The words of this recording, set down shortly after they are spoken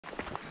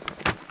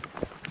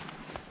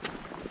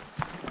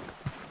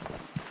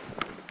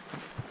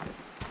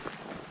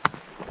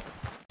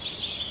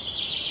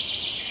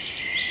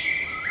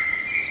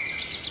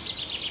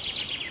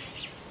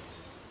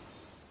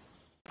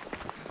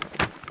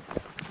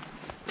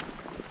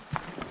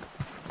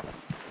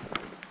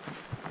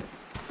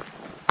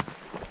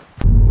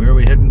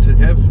heading to,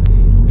 Kev?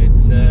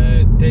 It's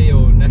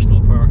Teijo National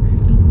Park.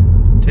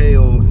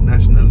 Teijo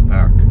National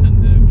Park.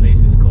 And the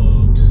place is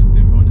called,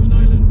 we're going to an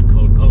island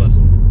called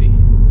Kalasuntti.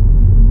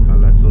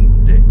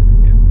 Kalasuntti.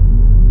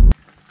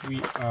 Yeah.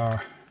 We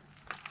are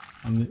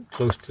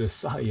close to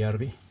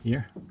Sahajärvi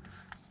here.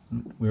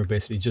 We're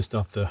basically just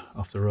off the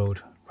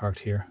road, parked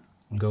here.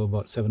 We'll go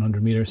about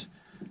 700 meters,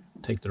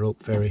 take the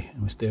rope ferry,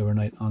 and we stay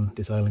overnight on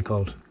this island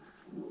called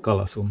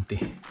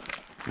Kalasuntti.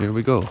 Here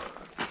we go.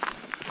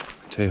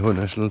 Teijo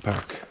National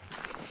Park.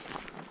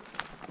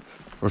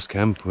 First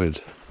camp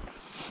with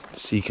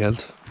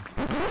Snowcelt.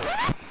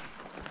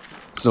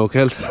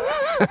 Snowcelt.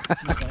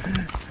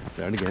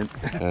 Start again.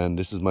 And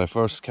this is my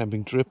first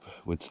camping trip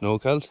with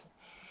Snowcelt,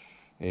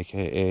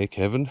 aka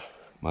Kevin,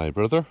 my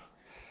brother.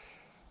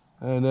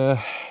 And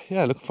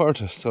yeah, looking forward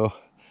to it. So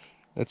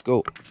let's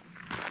go.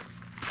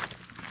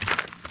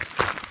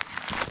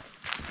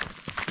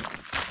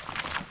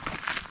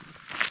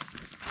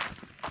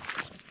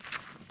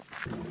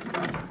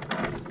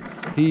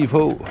 Heave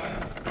ho!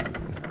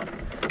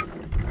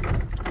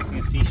 It's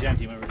a sea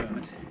shanty when we're doing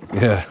this.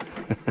 Yeah.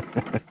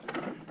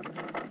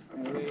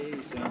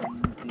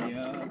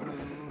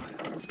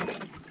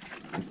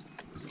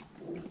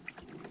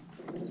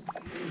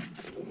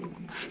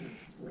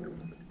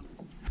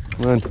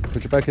 Come on,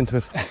 put your back into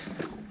it.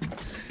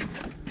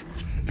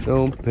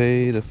 Don't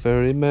pay the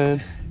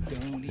ferryman.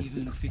 Don't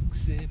even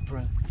fix it,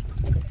 bruh.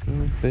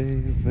 Don't pay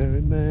the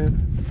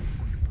ferryman.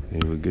 He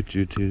will get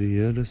you to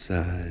the other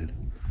side.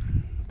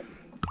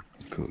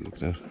 Cool, look at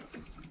that.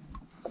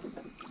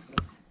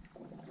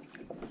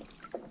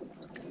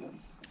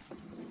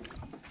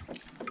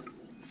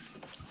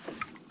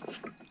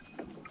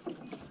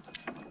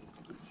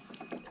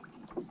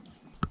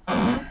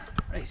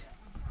 Right.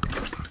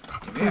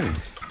 Hey,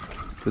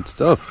 good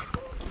stuff.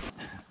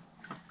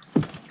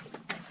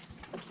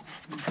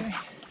 Okay.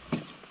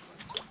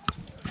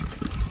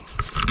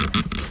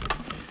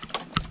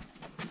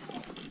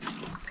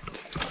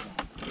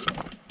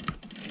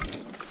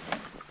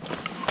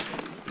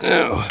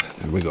 Oh,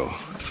 there we go.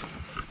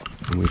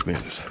 And we've made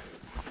it.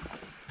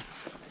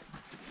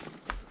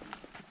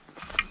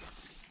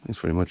 Thanks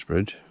very much,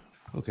 Bridge.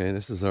 Okay,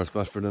 this is our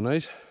spot for the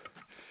night.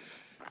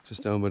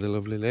 Just down by the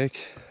lovely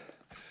lake.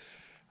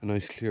 A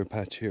nice clear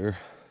patch here.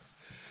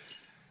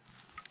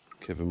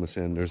 Kevin was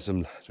saying there's a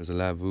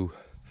lavu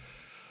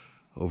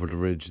over the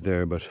ridge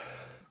there, but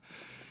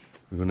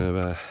we're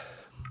gonna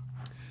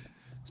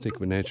stick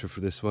with nature for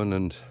this one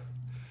and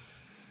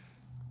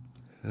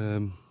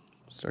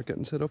start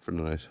getting set up for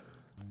the night.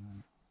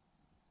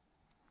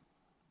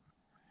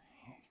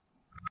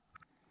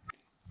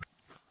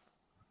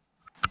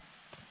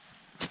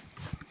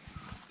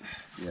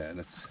 Yeah,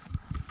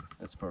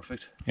 that's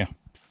perfect. Yeah.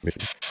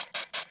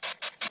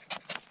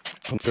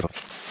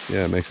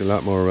 Yeah, it makes a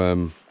lot more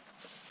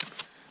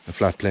a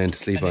flat plane to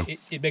sleep on.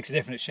 It makes a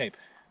definite shape.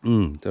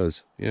 It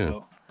does, yeah.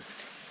 So,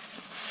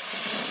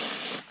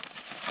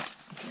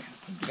 okay,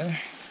 put it together.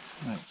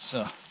 Right,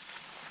 so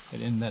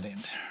get in that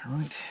end,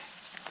 right?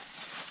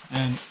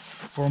 And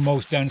for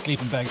most down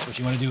sleeping bags, what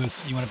you want to do is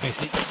you want to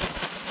basically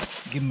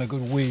give them a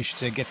good wish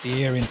to get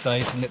the air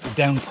inside and let the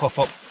down puff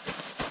up.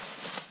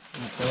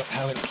 And that's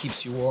how it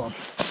keeps you warm.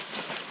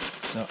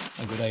 So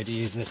a good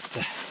idea is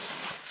to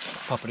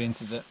pop it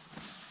into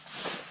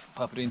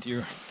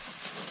your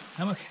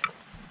hammock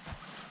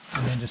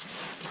and then just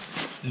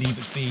leave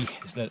it be,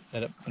 just let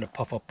it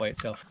puff up by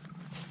itself.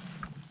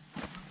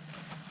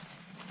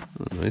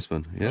 Oh, nice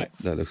one, yeah, right.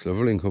 That looks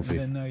lovely and comfy. And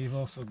then now you've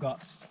also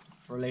got,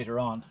 for later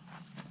on,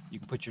 you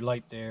can put your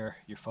light there,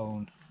 your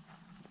phone,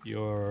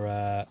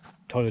 your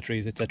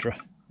toiletries, etc.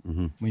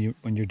 When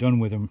you're done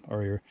with them,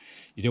 or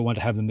you don't want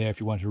to have them there if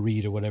you want to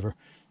read or whatever,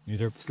 you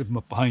either slip them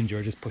up behind you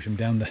or just push them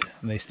down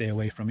and they stay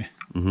away from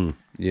you.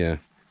 Yeah,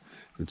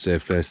 good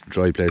safe place,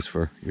 dry place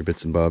for your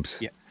bits and bobs.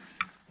 Yeah.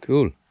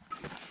 Cool.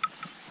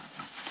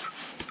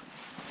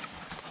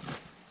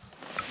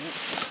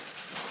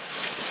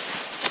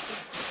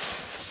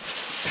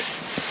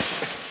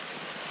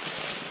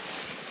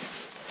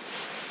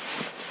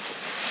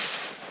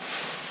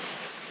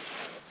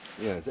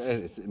 Yeah,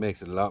 it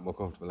makes it a lot more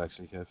comfortable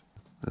actually, Kev.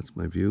 That's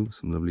my view,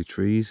 some lovely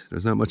trees.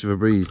 There's not much of a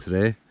breeze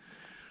today,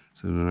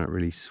 so they're not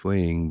really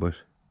swaying, but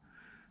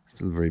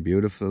still very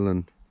beautiful.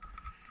 And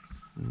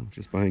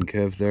just behind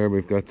Kev there,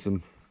 we've got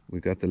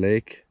the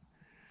lake,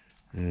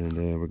 and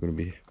we're going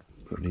to be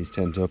putting his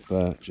tent up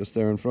just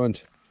there in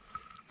front.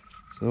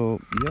 So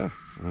yeah,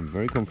 I'm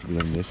very comfortable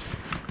in this.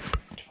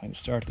 To find the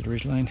start of the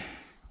ridge line.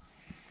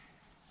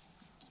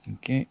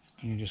 Okay,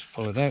 and you just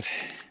pull it out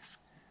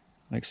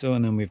like so,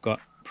 and then we've got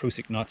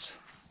prusik knots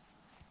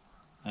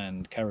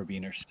and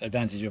carabiners. The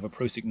advantage of a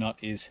prusik knot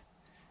is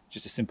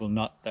just a simple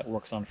knot that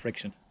works on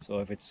friction. So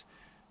if it's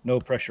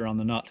no pressure on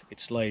the knot, it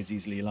slides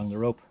easily along the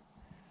rope.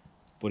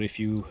 But if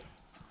you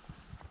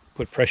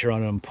put pressure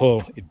on it and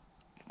pull, it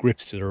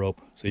grips to the rope.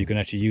 So you can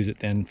actually use it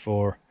then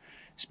for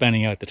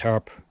spanning out the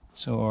tarp.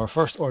 So our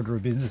first order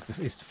of business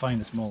is to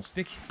find a small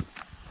stick.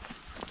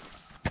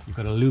 You've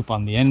got a loop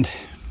on the end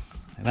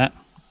like that,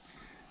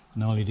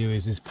 and all you do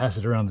is pass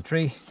it around the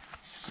tree,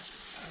 just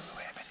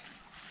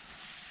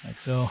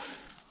so.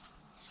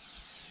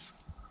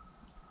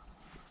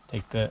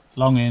 Take the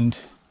long end,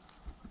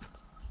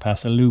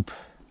 pass a loop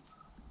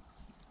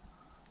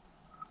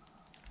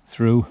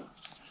through,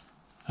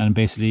 and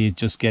basically it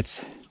just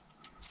gets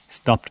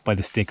stopped by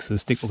the stick. So the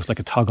stick looks like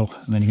a toggle,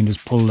 and then you can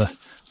just pull the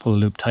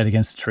loop tight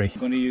against the tree. I'm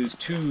going to use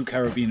 2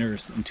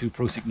 carabiners and 2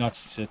 Prusik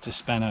knots to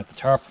span out the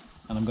tarp,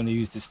 and I'm going to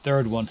use this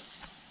third one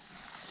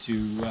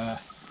to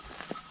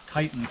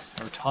tighten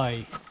or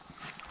tie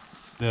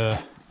the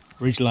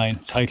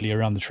ridgeline tightly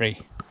around the tree.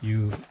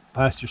 You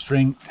pass your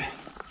string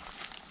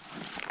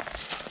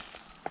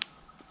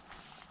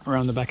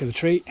around the back of the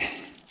tree,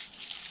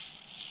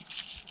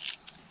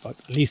 but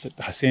at least at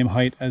the same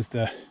height as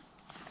the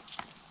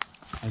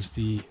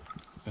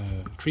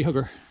tree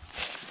hugger,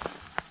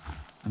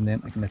 and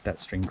then I can let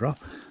that string drop,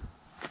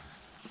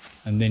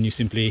 and then you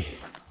simply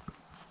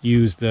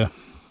use the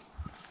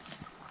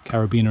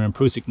carabiner and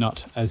Prusik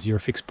knot as your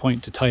fixed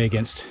point to tie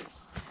against.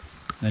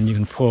 Then you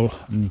can pull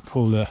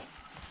the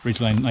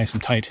ridgeline nice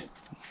and tight.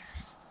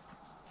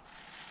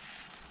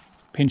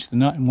 Pinch the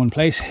knot in one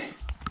place,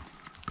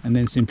 and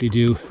then simply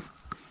do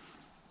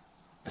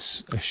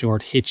a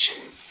short hitch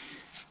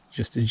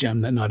just to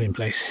jam that knot in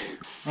place.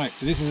 Right,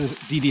 so this is a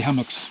DD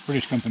Hammocks,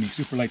 British company,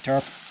 super light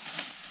tarp.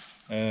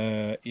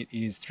 It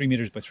is 3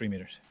 meters by 3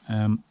 meters.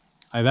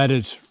 I've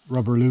added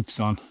rubber loops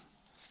on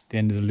the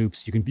end of the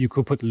loops. You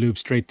could put the loop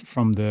straight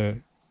from the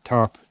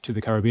tarp to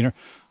the carabiner.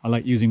 I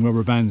like using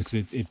rubber bands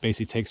because it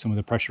basically takes some of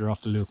the pressure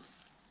off the loop.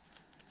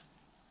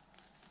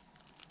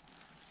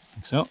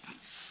 Like so.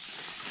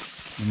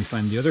 When we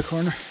find the other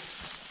corner,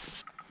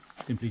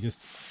 simply just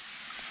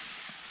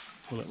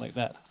pull it like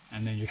that,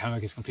 and then your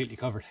hammock is completely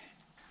covered.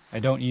 I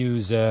don't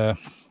use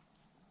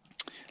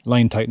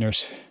line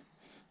tighteners.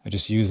 I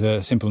just use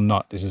a simple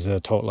knot. This is a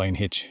taut line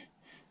hitch,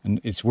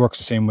 and it works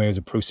the same way as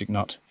a Prusik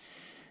knot.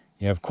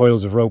 You have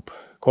coils of rope,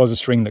 coils of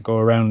string that go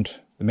around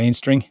the main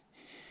string,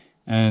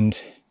 and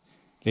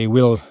they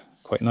will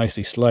quite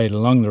nicely slide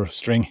along the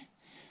string,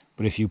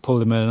 but if you pull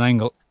them at an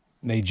angle,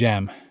 they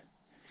jam.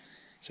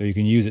 So you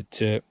can use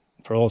it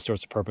for all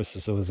sorts of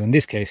purposes. So as in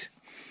this case,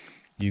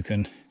 you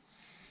can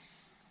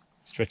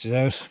stretch it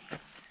out,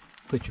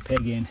 put your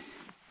peg in,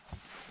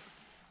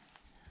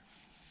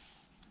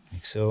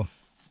 like so,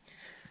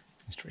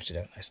 stretch it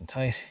out nice and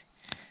tight,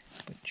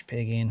 put your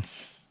peg in,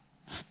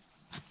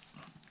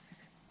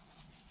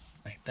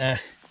 like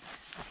that,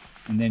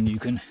 and then you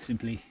can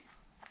simply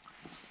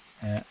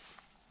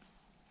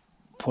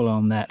pull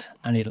on that,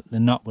 and the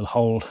knot will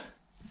hold.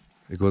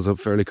 It goes up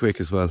fairly quick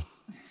as well,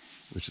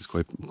 which is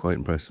quite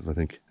impressive, I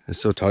think. It's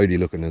so tidy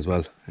looking as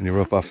well, and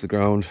you're up off the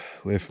ground,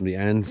 away from the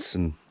ants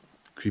and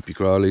creepy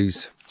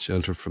crawlies,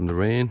 shelter from the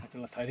rain. That's a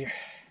lot tidier.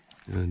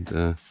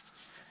 And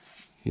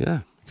yeah,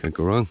 can't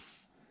go wrong.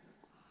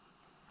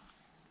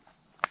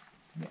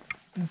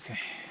 Okay.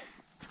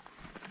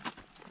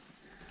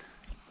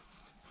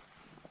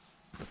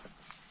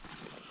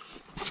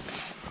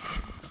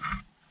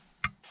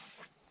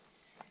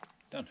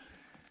 Done.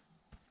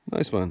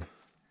 Nice one.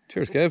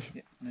 Cheers, Kev.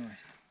 Yeah, no worries.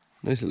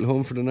 Nice little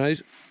home for the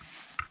night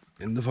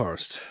in the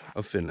forest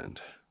of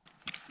Finland.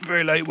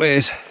 Very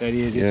lightweight. That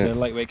is, it's a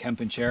lightweight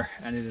camping chair,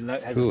 and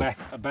it has Cool.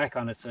 a back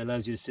on it, so it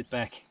allows you to sit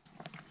back.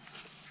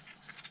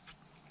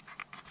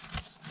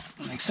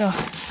 Like so.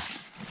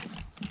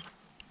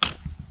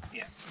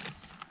 Yeah.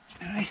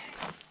 Alright.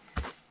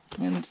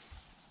 And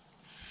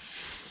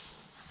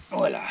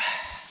voila.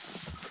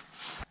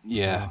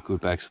 Yeah,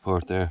 good back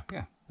support there.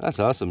 Yeah. That's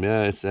awesome.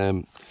 Yeah, it's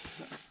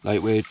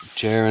lightweight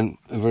chair, and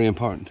a very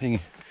important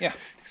thing. Yeah.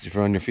 Because if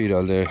you're on your feet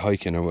all day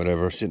hiking or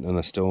whatever, sitting on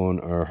a stone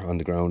or on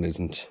the ground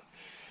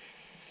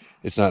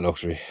it's not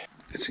luxury.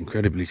 It's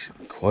incredibly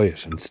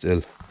quiet and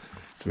still.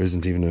 There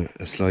isn't even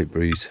a slight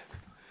breeze.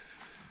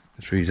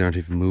 The trees aren't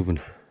even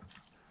moving.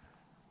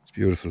 It's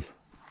beautiful.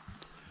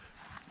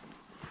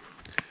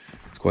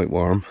 It's quite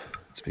warm.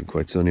 It's been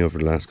quite sunny over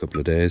the last couple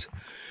of days.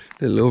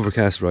 A little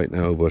overcast right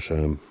now, but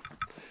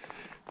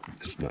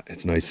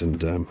it's nice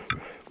and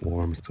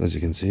warm. So as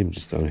you can see, I'm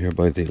just down here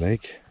by the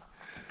lake.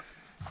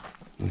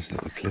 Nice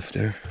little cliff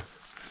there.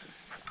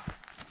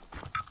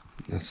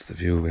 That's the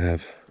view we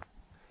have.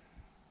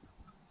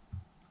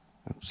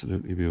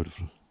 Absolutely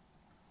beautiful.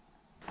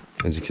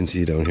 As you can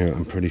see down here,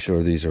 I'm pretty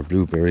sure these are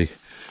blueberry.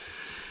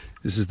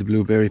 This is the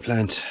blueberry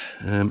plant.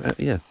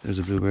 Yeah, there's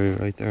a blueberry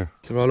right there.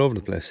 They're all over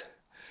the place.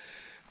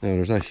 Now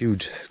there's not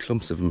huge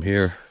clumps of them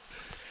here.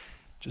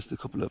 Just a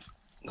couple of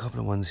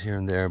ones here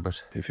and there.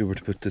 But if you were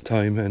to put the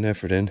time and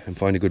effort in and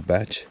find a good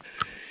batch,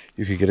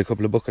 you could get a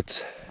couple of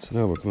buckets. So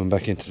now we're coming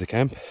back into the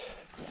camp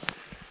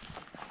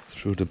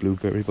through the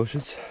blueberry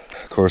bushes.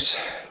 Of course,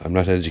 I'm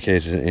not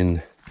educated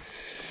in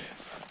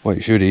what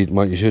you should eat and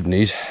what you shouldn't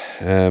eat.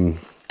 So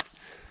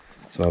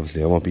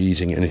obviously I won't be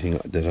eating anything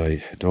that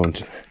I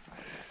don't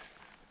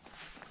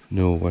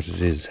know what it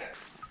is.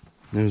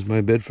 There's my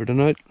bed for the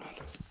night.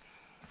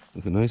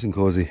 Looking nice and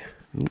cozy.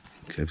 Oh,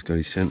 Kev's got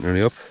his tent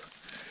nearly up.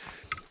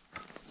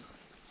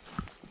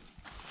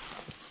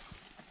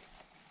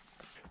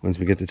 Once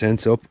we get the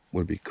tents up,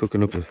 we'll be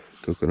cooking up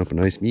a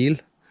nice meal,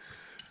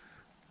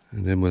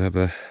 and then we'll have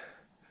a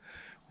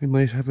we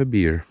might have a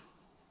beer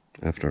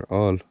after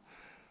all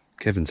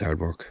Kevin's hard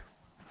work.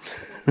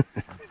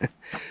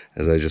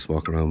 As I just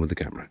walk around with the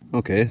camera.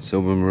 Okay, so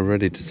when we're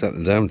ready to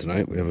settle down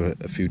tonight, we have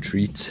a few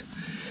treats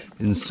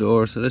in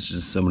store. So that's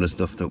just some of the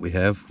stuff that we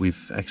have.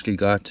 We've actually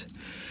got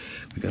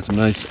some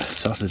nice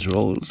sausage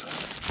rolls.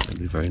 That'll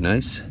be very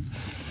nice.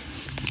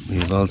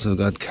 We've also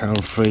got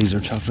Carl Fraser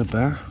chocolate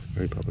bar,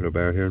 very popular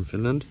bar here in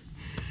Finland.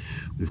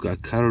 We've got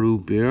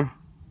Kararu beer,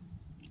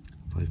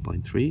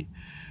 5.3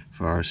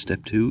 for our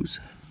step twos.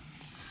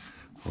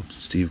 Hope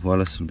Steve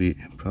Wallace will be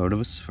proud of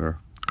us for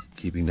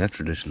keeping that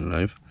tradition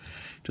alive.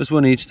 Just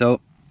one each though,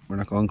 we're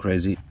not going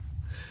crazy.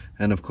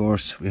 And of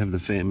course we have the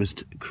famous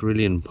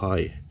Karillion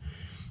pie.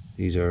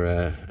 These are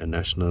a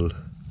national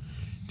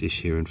dish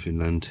here in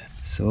Finland.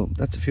 So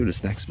that's a few of the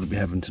snacks we'll be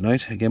having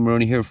tonight. Again, we're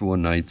only here for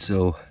one night,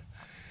 so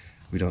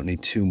we don't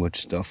need too much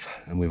stuff.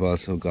 And we've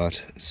also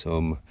got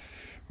some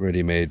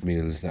ready-made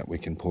meals that we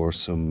can pour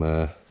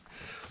some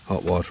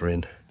hot water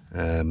in.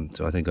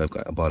 So I think I've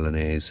got a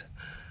bolognese,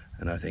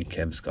 and I think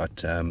Kev's got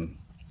some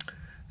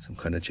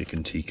kind of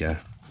chicken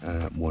tikka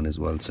one as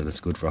well, so that's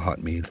good for a hot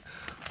meal.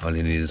 All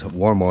you need is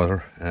warm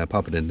water,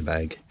 pop it in the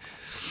bag,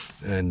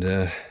 and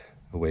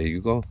away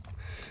you go.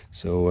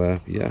 So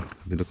yeah,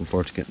 I'll be looking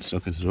forward to getting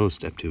stuck into those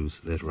step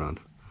twos later on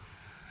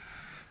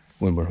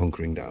when we're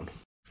hunkering down.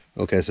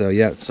 Okay, so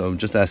yeah, so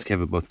just asked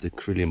Kev about the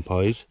Karillion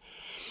pies.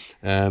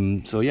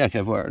 So yeah,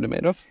 Kev, what are they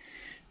made of?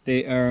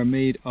 They are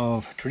made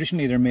of,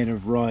 traditionally they're made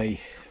of rye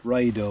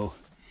dough,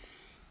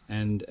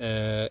 and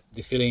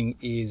the filling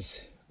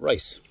is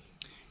rice.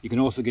 You can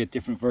also get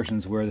different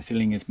versions where the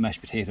filling is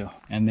mashed potato,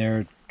 and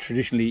they're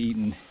traditionally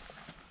eaten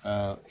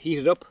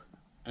heated up,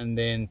 and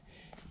then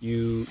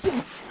you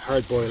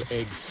hard boil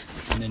eggs,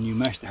 and then you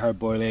mash the hard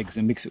boiled eggs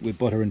and mix it with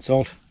butter and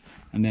salt,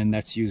 and then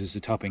that's used as a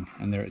topping,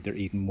 and they're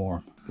eaten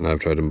warm. And I've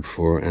tried them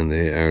before and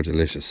they are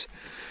delicious.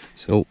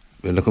 So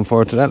we're looking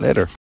forward to that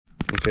later.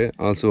 Okay,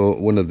 also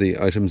one of the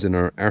items in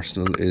our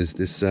arsenal is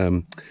this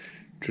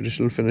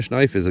traditional Finnish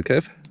knife, is it,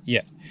 Kev?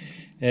 Yeah.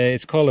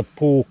 It's called a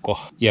puukko.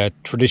 Yeah,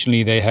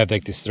 traditionally they have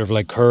like this sort of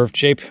like curved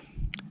shape,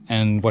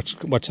 and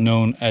what's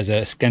known as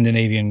a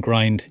Scandinavian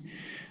grind,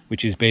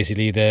 which is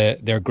basically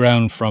they're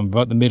ground from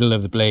about the middle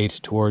of the blade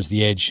towards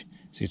the edge,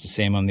 so it's the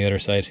same on the other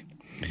side.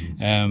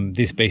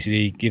 This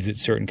basically gives it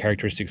certain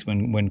characteristics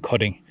when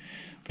cutting,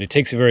 but it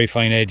takes a very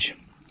fine edge.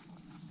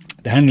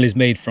 The handle is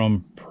made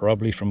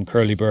probably from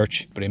curly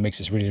birch, but it makes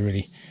this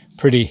really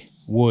pretty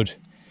wood,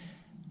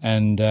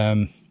 and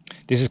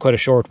this is quite a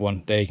short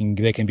one. They can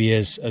be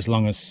as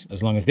long as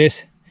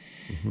this.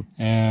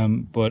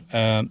 But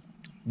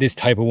this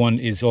type of one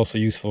is also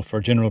useful for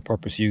general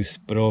purpose use,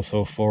 but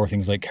also for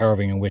things like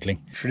carving and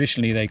whittling.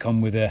 Traditionally they come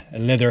with a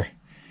leather,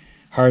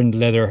 hardened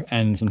leather,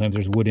 and sometimes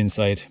there's wood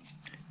inside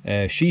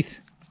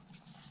sheath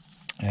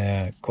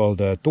called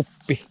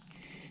tuppi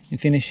in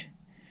Finnish,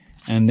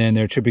 and then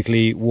they're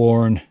typically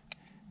worn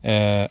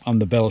on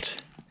the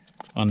belt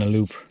on a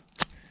loop,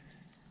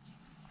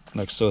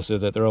 like so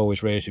that they're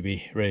always ready to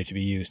be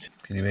used.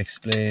 Can you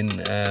explain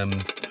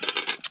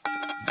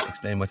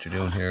what you're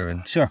doing here?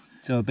 And sure.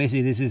 So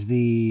basically this is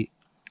the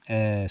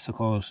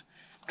so-called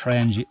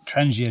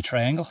Trangia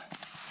triangle,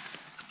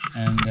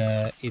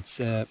 and it's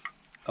a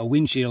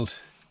windshield.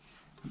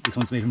 This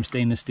one's made from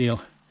stainless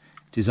steel,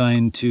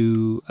 designed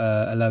to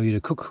allow you to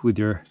cook with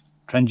your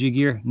Trangia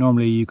gear.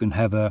 Normally you can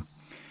have the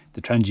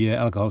Trangia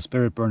alcohol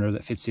spirit burner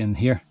that fits in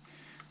here,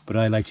 but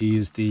I like to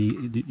use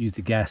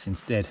the gas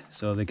instead.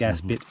 So the gas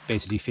bit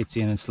basically fits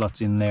in and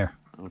slots in there.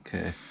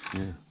 Okay.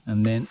 Yeah.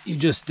 And then you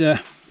just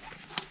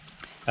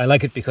I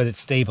like it because it's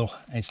stable.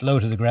 It's low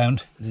to the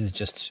ground. This is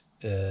just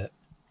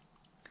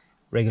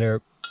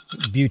regular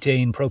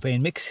butane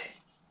propane mix,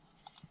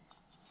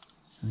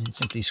 and it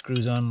simply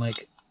screws on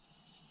like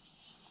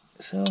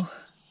so.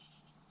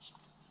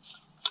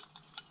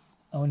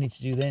 All we need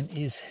to do then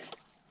is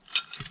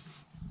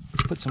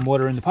put some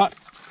water in the pot,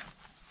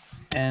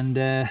 and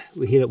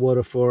we heat up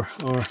water for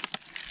our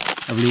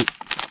lovely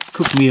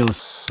cooked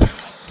meals.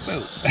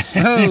 Whoa.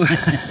 Oh.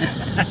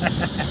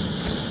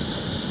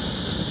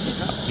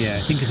 Yeah,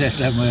 I think I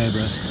still have my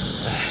eyebrows.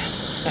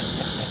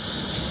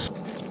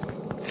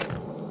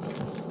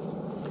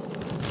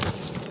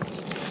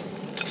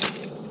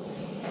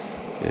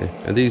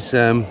 Yeah. Are these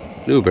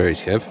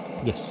blueberries, Kev?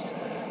 Yes.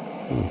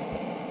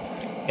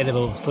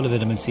 Edible, full of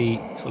vitamin C,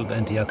 full of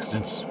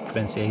antioxidants,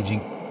 prevents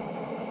aging,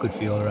 good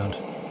for you all around.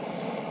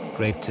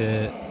 Great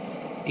to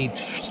eat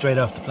straight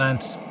off the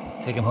plant,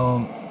 take them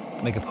home,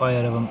 make a pie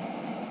out of them,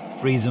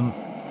 freeze them,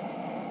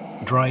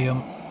 dry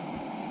them.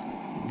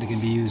 They can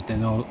be used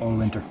then all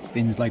winter.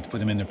 Finns like to put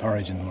them in their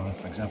porridge in the morning,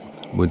 for example.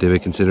 Would they be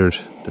considered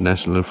the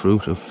national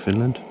fruit of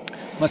Finland?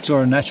 Not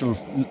sure national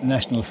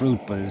fruit,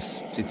 but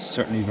it's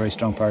certainly a very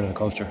strong part of the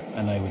culture,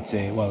 and I would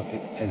say, well,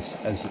 as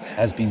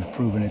has been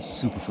proven, it's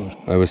a superfood.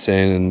 I was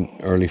saying in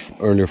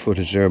earlier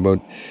footage there about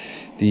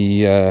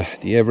the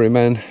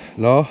everyman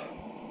law.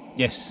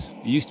 Yes,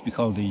 it used to be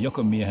called the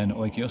Jokaimiehen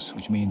oikeus,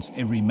 which means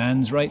every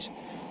man's right,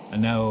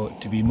 and now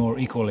to be more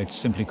equal, it's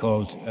simply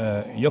called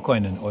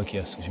Jokainen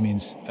oikeus, which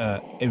means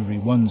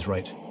everyone's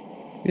right.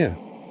 Yeah,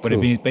 But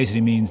it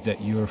basically means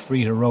that you're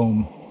free to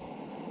roam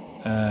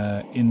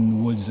in the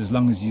woods as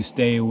long as you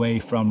stay away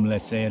from,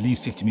 let's say, at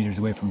least 50 meters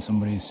away from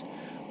somebody's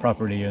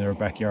property or their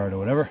backyard or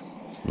whatever,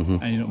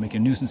 and you don't make a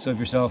nuisance of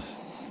yourself.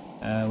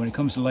 When it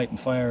comes to lighting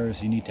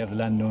fires, you need to have the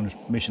landowner's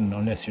permission,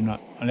 unless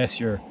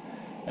you're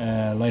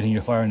lighting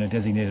your fire in a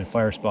designated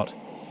fire spot.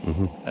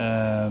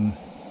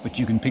 But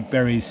you can pick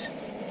berries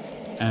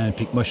and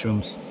pick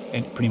mushrooms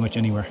pretty much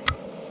anywhere,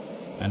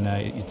 and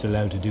it's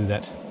allowed to do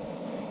that.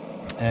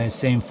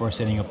 Same for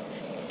setting up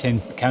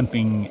tent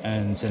camping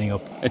and setting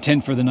up a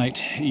tent for the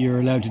night. You're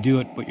allowed to do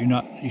it, but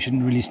you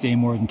shouldn't really stay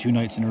more than 2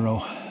 nights in a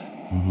row.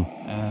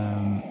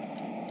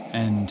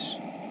 And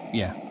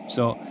yeah,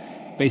 so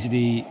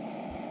basically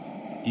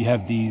you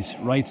have these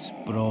rights,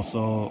 but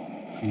also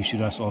you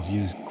should also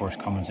use, of course,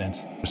 common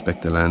sense.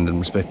 Respect the land and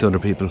respect other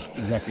people.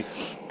 Exactly.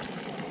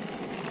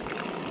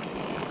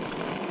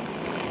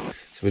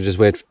 So we just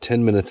wait for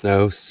 10 minutes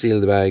now,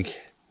 seal the bag,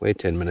 wait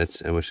 10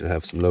 minutes, and we should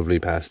have some lovely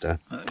pasta.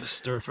 Just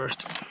stir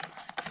first.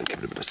 I'll give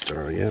it a bit of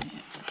stir, yeah.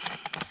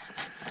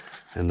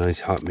 A nice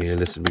hot meal.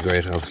 This would be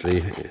great,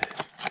 obviously,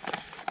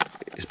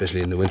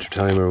 especially in the winter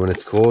time or when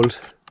it's cold,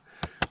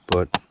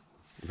 but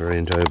very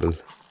enjoyable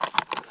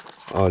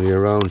all year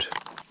round.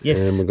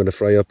 Yes. And we're going to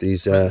fry up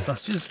these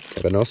sausages.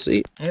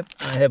 cabanossi. Yep.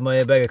 I have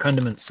my bag of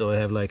condiments, so I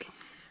have like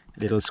a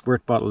little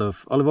squirt bottle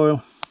of olive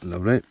oil.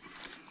 Lovely.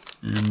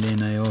 And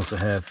then I also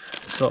have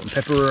salt and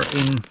pepper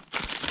in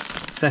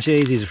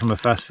sachets. These are from a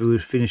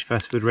Finnish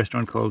fast food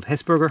restaurant called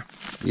Hesburger.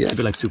 Yeah. It's a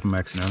bit like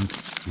supermarkets in Ireland.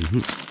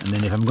 And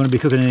then if I'm going to be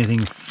cooking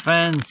anything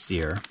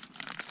fancier,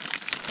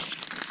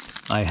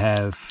 I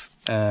have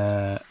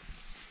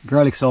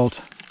garlic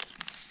salt,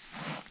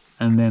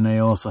 and then I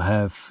also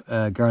have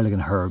garlic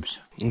and herbs.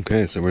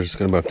 Okay, so we're just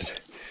going to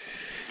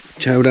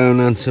chow down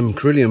on some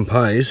Carillion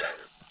pies,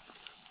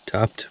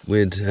 topped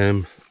with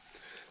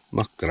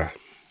makra.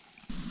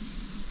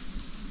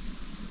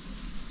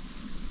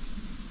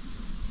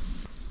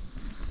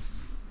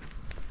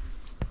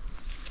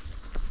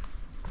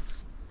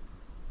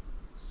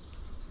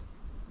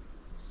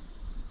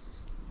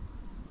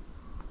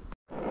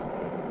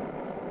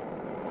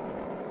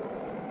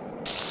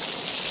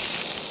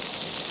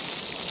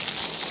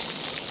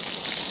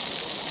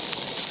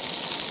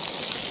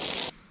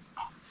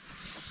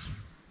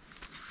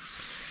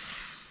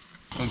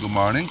 Well, good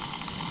morning.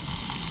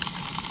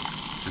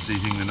 Just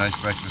eating the nice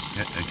breakfast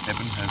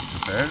Kevin has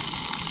prepared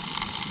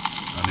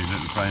on his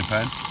little frying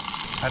pan.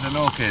 Had an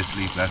okay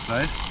sleep last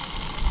night.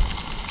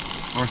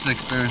 First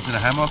experience in a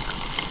hammock.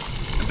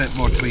 A bit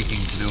more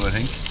tweaking to do, I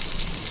think.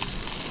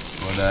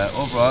 But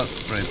overall,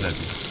 very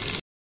pleasant.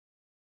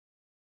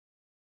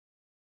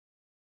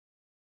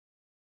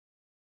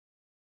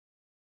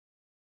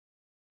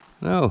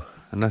 No,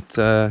 and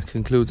that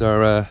concludes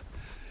our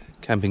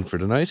camping for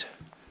the night.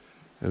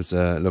 It was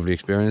a lovely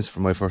experience for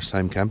my first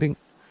time camping.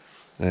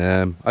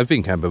 I've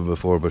been camping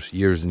before, but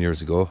years and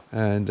years ago.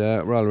 And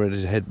we're all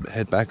ready to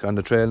head back on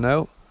the trail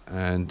now.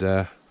 And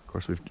of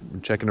course we've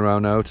been checking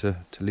around now to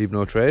leave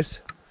no trace.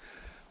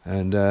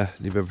 And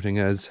leave everything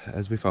as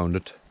we found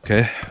it.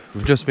 Okay,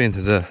 we've just been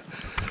to the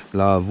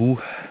La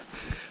Vu.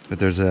 But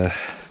there's a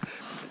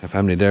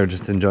family there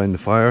just enjoying the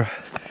fire,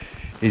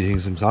 eating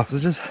some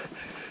sausages.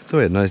 So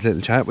we had a nice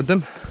little chat with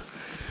them.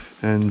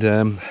 And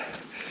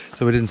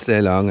so we didn't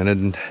stay long, and I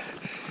didn't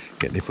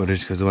get any footage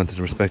because I wanted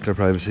to respect their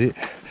privacy.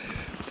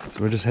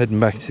 So we're just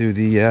heading back to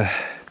the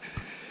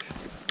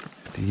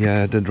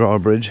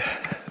drawbridge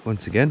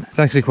once again. It's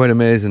actually quite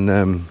amazing,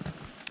 the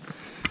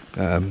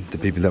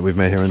people that we've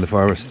met here in the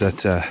forest.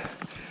 That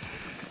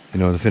you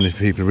know, the Finnish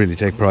people really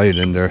take pride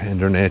in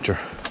their nature,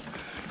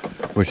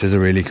 which is a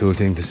really cool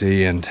thing to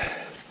see, and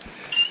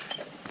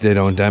they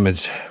don't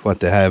damage what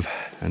they have,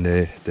 and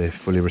they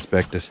fully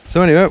respect it.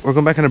 So anyway, we're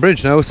going back on the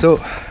bridge now, so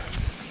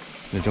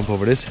I'm gonna jump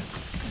over this.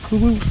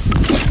 Woo-woo.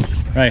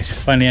 Right,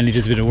 finally Andy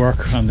does a bit of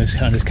work on this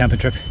camping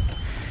trip.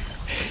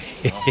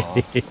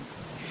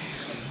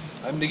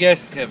 I'm the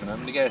guest, Kevin,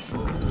 I'm the guest.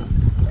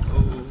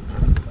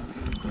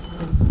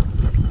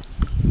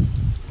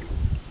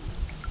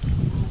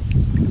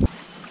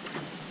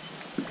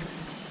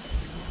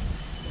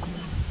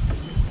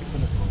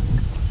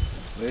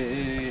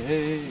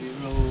 Hey,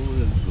 roll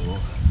and roll.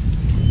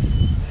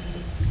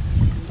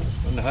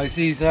 On the high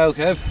seas now,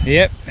 Kev.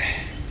 Yep.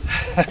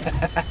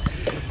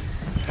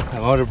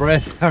 I'm out of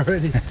breath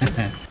already.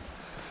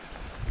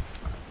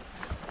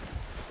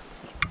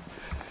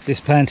 This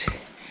plant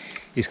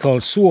is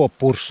called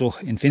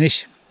suopursu in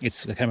Finnish. I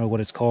can't remember what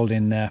it's called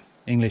in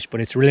English,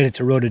 but it's related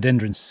to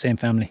rhododendrons, same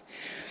family.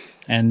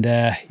 And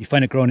you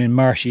find it grown in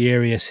marshy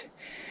areas.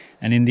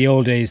 And in the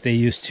old days, they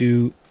used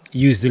to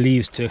use the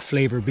leaves to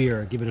flavour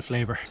beer, give it a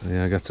flavour. So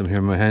yeah, I got some here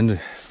in my hand.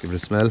 Give it a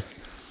smell.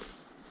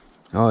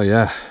 Oh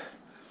yeah.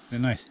 They're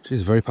nice.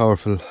 She's very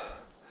powerful.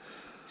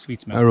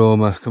 Sweet smell.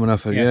 Aroma coming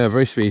off it. Yeah,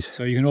 very sweet.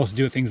 So you can also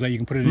do things like you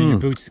can put it in your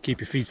boots to keep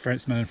your feet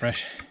smelling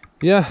fresh.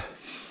 Yeah,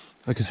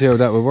 I can see how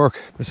that would work.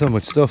 There's so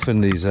much stuff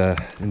in these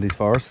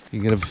forests.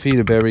 You can have a feed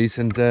of berries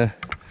and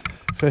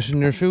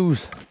freshen your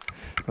shoes.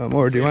 What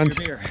more do you want?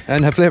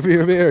 And have flavour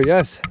your beer.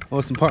 Yes,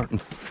 most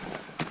important.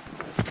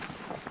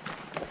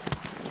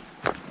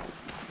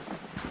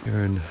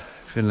 Here in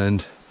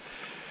Finland,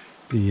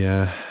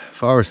 the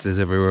forest is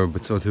everywhere,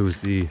 but so too is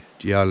the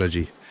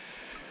geology.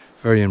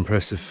 Very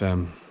impressive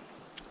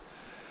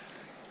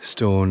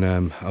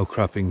stone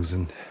outcroppings,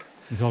 and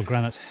it's all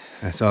granite.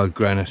 it's all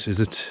granite. Is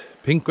it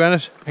pink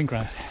granite? Pink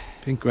granite.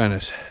 Pink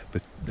granite,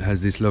 but it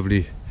has this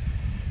lovely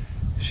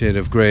shade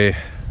of grey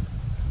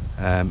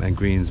and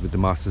greens with the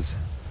mosses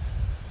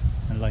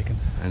And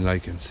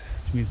lichens.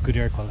 Which means good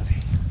air quality.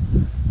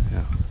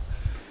 Yeah,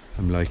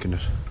 I'm liking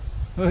it.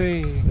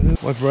 Hey.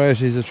 What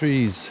varieties of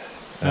trees?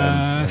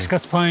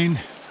 Scots pine,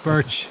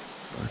 birch,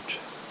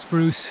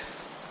 spruce.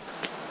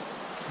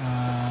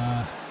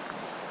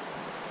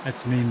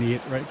 That's mainly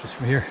it, right, just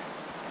from here.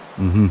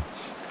 Mm-hmm.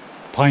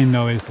 Pine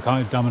though is the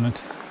kind of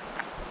dominant.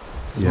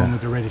 The Yeah. one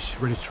with the reddish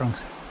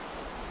trunks.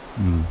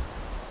 Mm.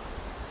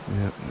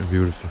 Yeah, they're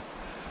beautiful.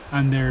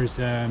 And there's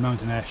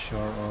mountain ash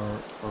or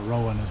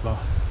rowan as well.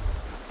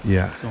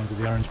 Yeah. The ones with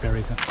the orange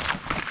berries in.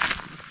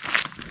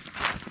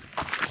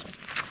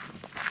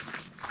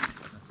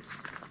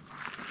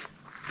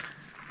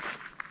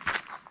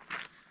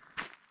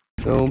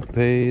 Don't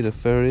pay the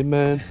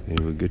ferryman,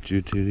 he will get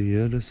you to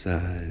the other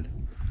side.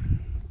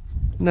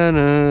 Na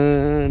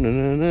na na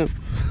na na.